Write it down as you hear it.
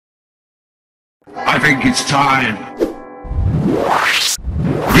I think it's time.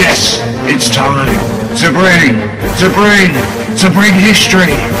 Yes, it's time to bring history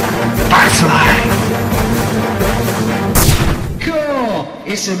back to life. Cool,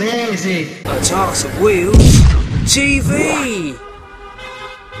 it's amazing. A Talks of Wheels TV.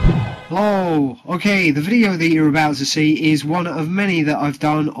 Hello, okay, the video that you're about to see is one of many that I've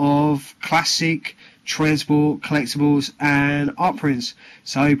done of classic transport, collectibles and art prints.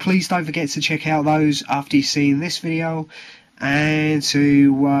 So please don't forget to check out those after you've seen this video and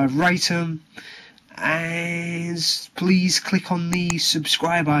to rate them, and please click on the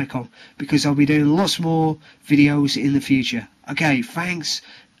subscribe icon because I'll be doing lots more videos in the future. Okay, thanks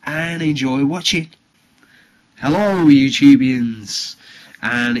and enjoy watching. Hello YouTubians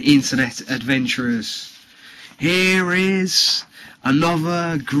and internet adventurers. Here is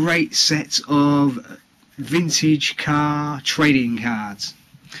another great set of vintage car trading cards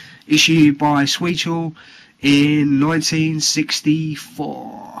issued by Sweetule in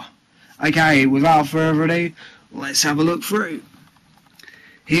 1964. Okay, without further ado, let's have a look through.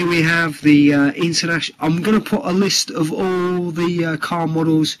 Here we have the international. I'm going to put a list of all the car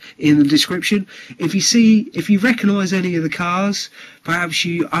models in the description. If you recognise any of the cars, perhaps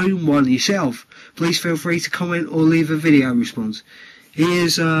you own one yourself, please feel free to comment or leave a video response.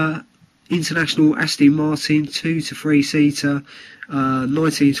 Here's International Aston Martin 2 to 3 seater,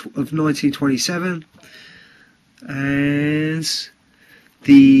 1927, and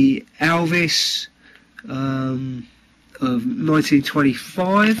the Alvis of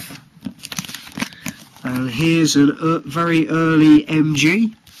 1925, and here's a very early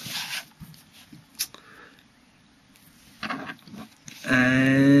MG,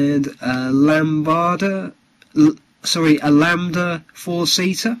 and a Lambda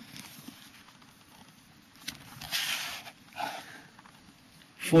 4-seater,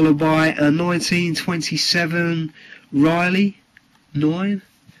 followed by a 1927 Riley 9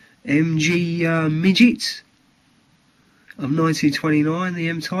 MG Midgets of 1929, the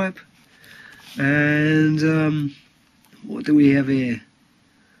M-Type, and what do we have here?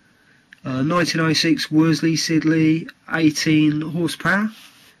 1906 Wolseley-Siddeley 18 horsepower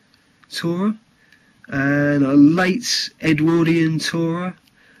Tourer, and a late Edwardian Tourer,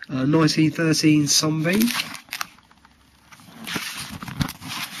 1913 Sunbeam.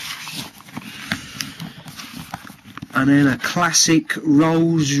 And then a classic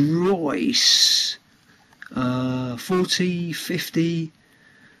Rolls-Royce 4050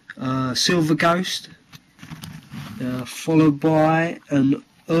 Silver Ghost, followed by an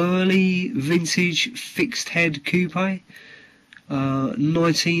early vintage fixed head coupe,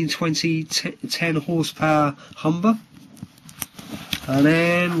 1920 10 horsepower Humber. And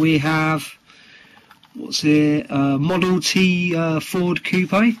then we have, what's here, Model T Ford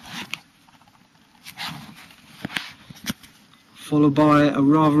coupe, followed by a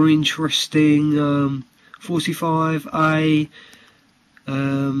rather interesting 45A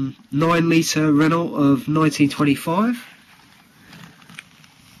 9-litre Renault of 1925.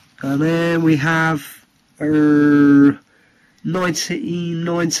 And then we have a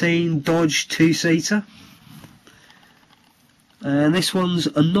 1919 Dodge 2-seater. And this one's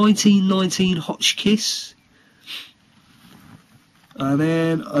a 1919 Hotchkiss. And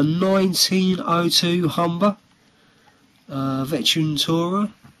then a 1902 Humber, veteran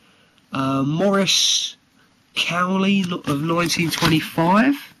Tourer. Morris Cowley of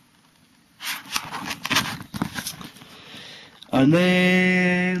 1925. And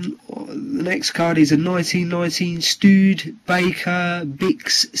then the next card is a 1919 Studebaker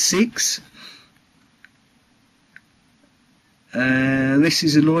Bix 6. This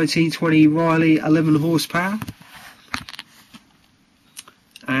is a 1920 Riley 11 horsepower.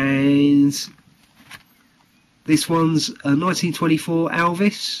 And this one's a 1924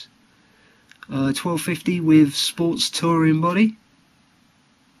 Alvis 1250 with sports touring body.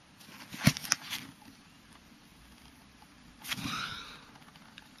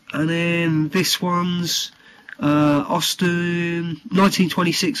 And then this one's Aston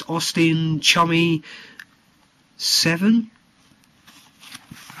 1926 Aston Chummy 7.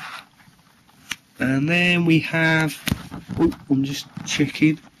 And then we have, oh, I'm just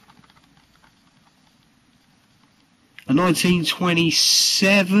checking, a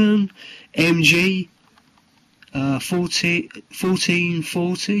 1927 MG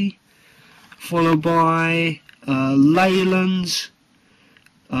 1440, followed by Leyland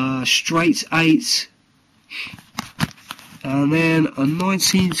straight 8, and then a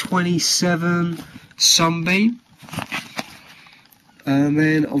 1927 Sunbeam. And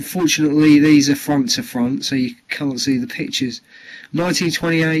then unfortunately these are front to front, so you can't see the pictures.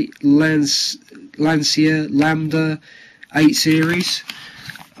 1928 Lancia Lambda 8 Series.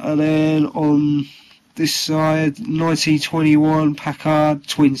 And then on this side, 1921 Packard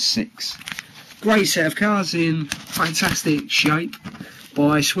Twin 6. Great set of cars in fantastic shape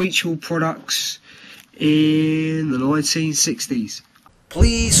by Sweetule products in the 1960s.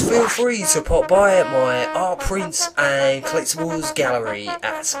 Please feel free to pop by at my art prints and collectibles gallery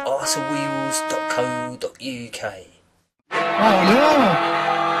at artofwheels.co.uk. Oh no,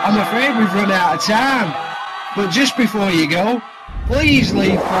 I'm afraid we've run out of time. But just before you go, please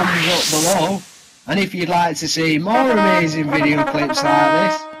leave thumbs up below. And if you'd like to see more amazing video clips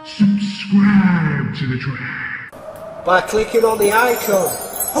like this, Subscribe to the channel by clicking on the icon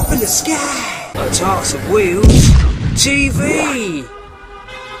up in the sky at Art of Wheels TV.